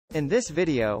In this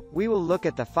video, we will look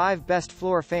at the 5 best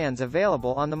floor fans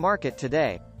available on the market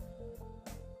today.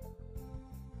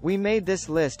 We made this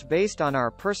list based on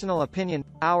our personal opinion,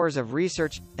 hours of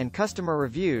research, and customer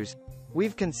reviews.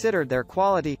 We've considered their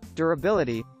quality,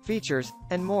 durability, features,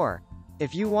 and more.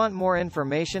 If you want more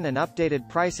information and updated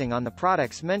pricing on the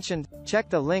products mentioned, check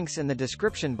the links in the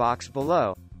description box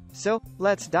below. So,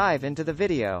 let's dive into the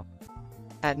video.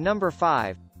 At number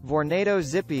 5, Vornado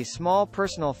Zippi Small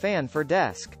Personal Fan for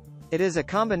Desk. It is a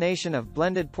combination of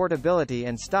blended portability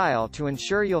and style to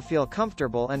ensure you'll feel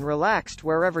comfortable and relaxed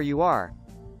wherever you are.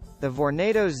 The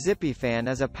Vornado Zippi fan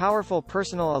is a powerful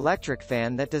personal electric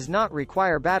fan that does not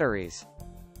require batteries.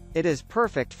 It is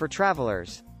perfect for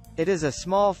travelers. It is a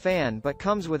small fan but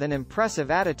comes with an impressive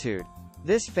attitude.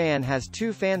 This fan has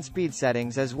 2 fan speed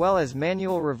settings as well as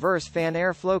manual reverse fan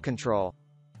airflow control.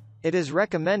 It is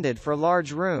recommended for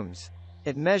large rooms.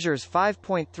 It measures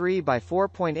 5.3 by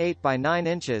 4.8 by 9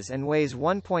 inches and weighs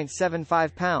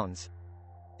 1.75 pounds.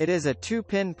 It is a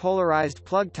 2-pin polarized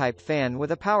plug-type fan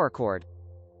with a power cord.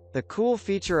 The cool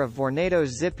feature of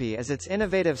Vornado's Zippi is its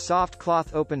innovative soft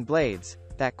cloth open blades,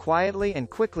 that quietly and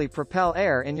quickly propel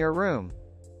air in your room.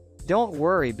 Don't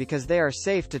worry because they are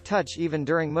safe to touch even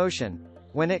during motion.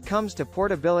 When it comes to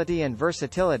portability and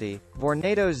versatility,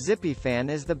 Vornado's Zippi fan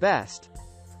is the best.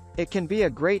 It can be a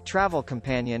great travel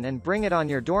companion and bring it on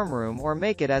your dorm room or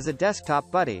make it as a desktop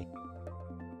buddy.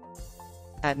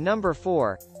 At number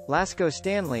 4, Lasko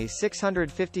STANLEY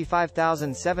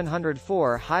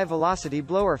 655704 High-Velocity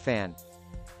Blower Fan.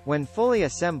 When fully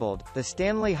assembled, the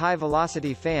STANLEY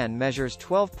high-velocity fan measures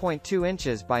 12.2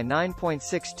 inches by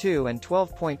 9.62 and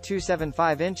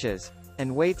 12.275 inches,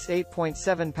 and weighs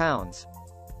 8.7 pounds.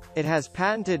 It has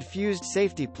patented fused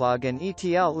safety plug and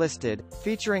ETL listed,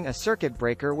 featuring a circuit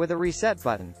breaker with a reset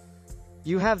button.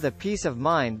 You have the peace of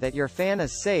mind that your fan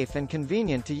is safe and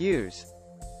convenient to use.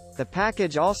 The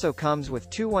package also comes with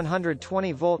 2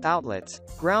 120-volt outlets,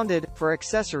 grounded, for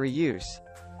accessory use.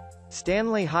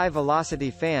 STANLEY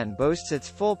high-velocity fan boasts its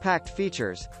full-packed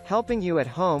features, helping you at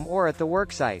home or at the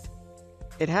worksite.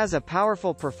 It has a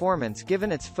powerful performance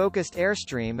given its focused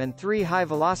airstream and 3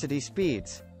 high-velocity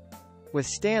speeds. With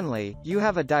STANLEY, you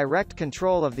have a direct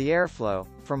control of the airflow,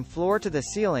 from floor to the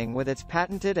ceiling with its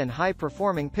patented and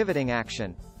high-performing pivoting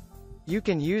action. You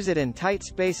can use it in tight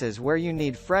spaces where you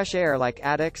need fresh air like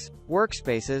attics,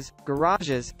 workspaces,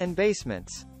 garages, and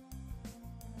basements.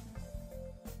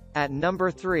 At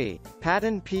number 3,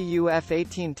 Patton PUF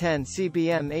 1810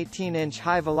 CBM 18-inch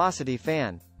high-velocity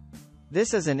fan.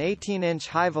 This is an 18-inch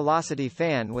high-velocity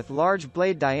fan with large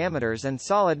blade diameters and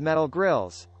solid metal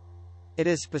grills. It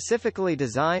is specifically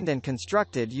designed and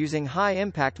constructed using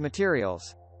high-impact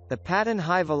materials. The Patton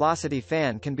high-velocity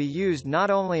fan can be used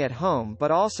not only at home but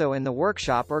also in the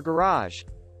workshop or garage.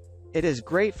 It is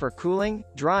great for cooling,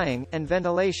 drying, and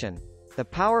ventilation. The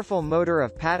powerful motor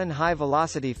of Patton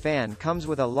high-velocity fan comes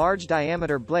with a large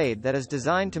diameter blade that is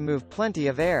designed to move plenty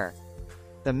of air.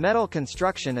 The metal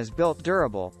construction is built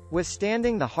durable,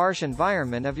 withstanding the harsh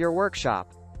environment of your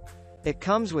workshop. It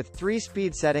comes with 3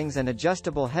 speed settings and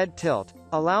adjustable head tilt,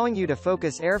 allowing you to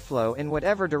focus airflow in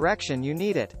whatever direction you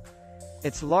need it.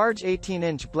 Its large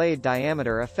 18-inch blade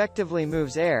diameter effectively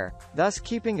moves air, thus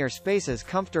keeping your spaces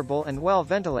comfortable and well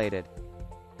ventilated.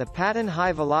 The Patton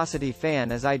high-velocity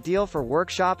fan is ideal for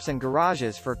workshops and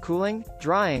garages for cooling,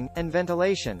 drying, and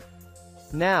ventilation.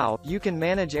 Now, you can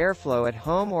manage airflow at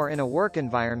home or in a work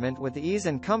environment with ease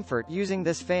and comfort using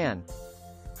this fan.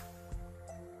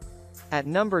 At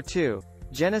number 2,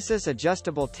 Genesis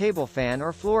Adjustable Table Fan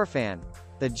or Floor Fan.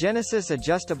 The Genesis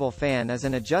Adjustable Fan is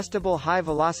an adjustable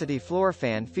high-velocity floor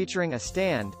fan featuring a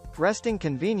stand, resting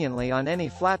conveniently on any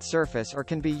flat surface or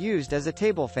can be used as a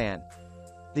table fan.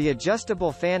 The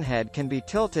adjustable fan head can be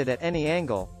tilted at any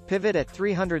angle, pivot at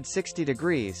 360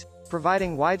 degrees,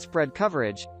 providing widespread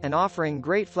coverage, and offering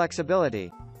great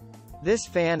flexibility. This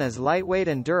fan is lightweight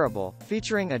and durable,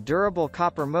 featuring a durable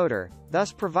copper motor,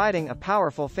 thus providing a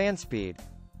powerful fan speed.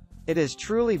 It is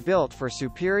truly built for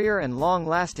superior and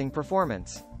long-lasting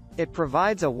performance. It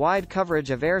provides a wide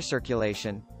coverage of air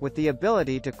circulation, with the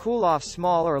ability to cool off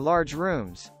small or large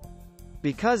rooms.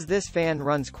 Because this fan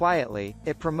runs quietly,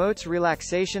 it promotes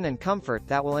relaxation and comfort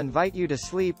that will invite you to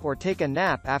sleep or take a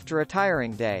nap after a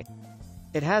tiring day.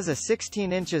 It has a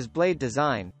 16 inches blade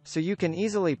design, so you can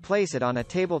easily place it on a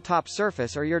tabletop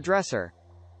surface or your dresser.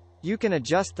 You can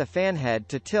adjust the fan head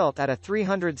to tilt at a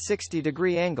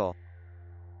 360-degree angle.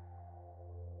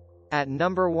 At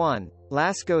number 1,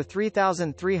 Lasko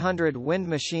 3300 Wind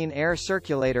Machine Air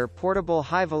Circulator Portable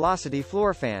High-Velocity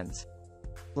Floor Fans.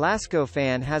 Lasko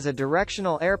fan has a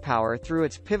directional air power through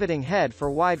its pivoting head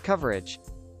for wide coverage.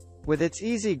 With its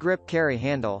easy grip carry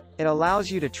handle, it allows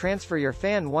you to transfer your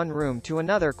fan one room to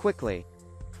another quickly.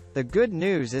 The good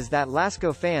news is that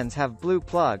Lasko fans have blue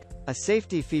plug, a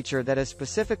safety feature that is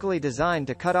specifically designed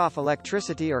to cut off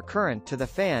electricity or current to the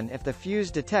fan if the fuse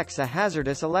detects a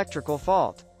hazardous electrical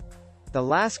fault. The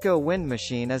Lasko wind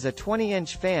machine is a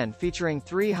 20-inch fan featuring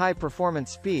 3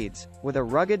 high-performance speeds, with a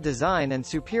rugged design and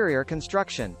superior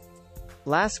construction.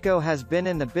 Lasko has been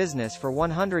in the business for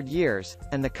 100 years,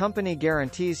 and the company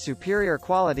guarantees superior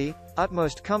quality,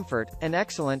 utmost comfort, and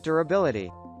excellent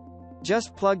durability.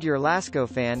 Just plug your Lasko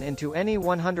fan into any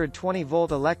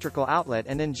 120-volt electrical outlet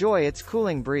and enjoy its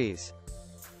cooling breeze.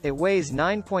 It weighs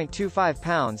 9.25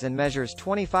 pounds and measures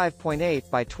 25.8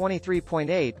 by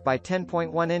 23.8 by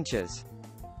 10.1 inches.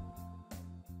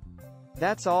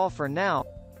 That's all for now.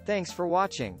 Thanks for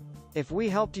watching. If we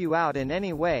helped you out in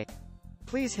any way,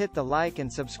 please hit the like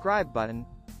and subscribe button.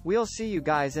 We'll see you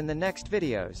guys in the next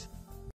videos.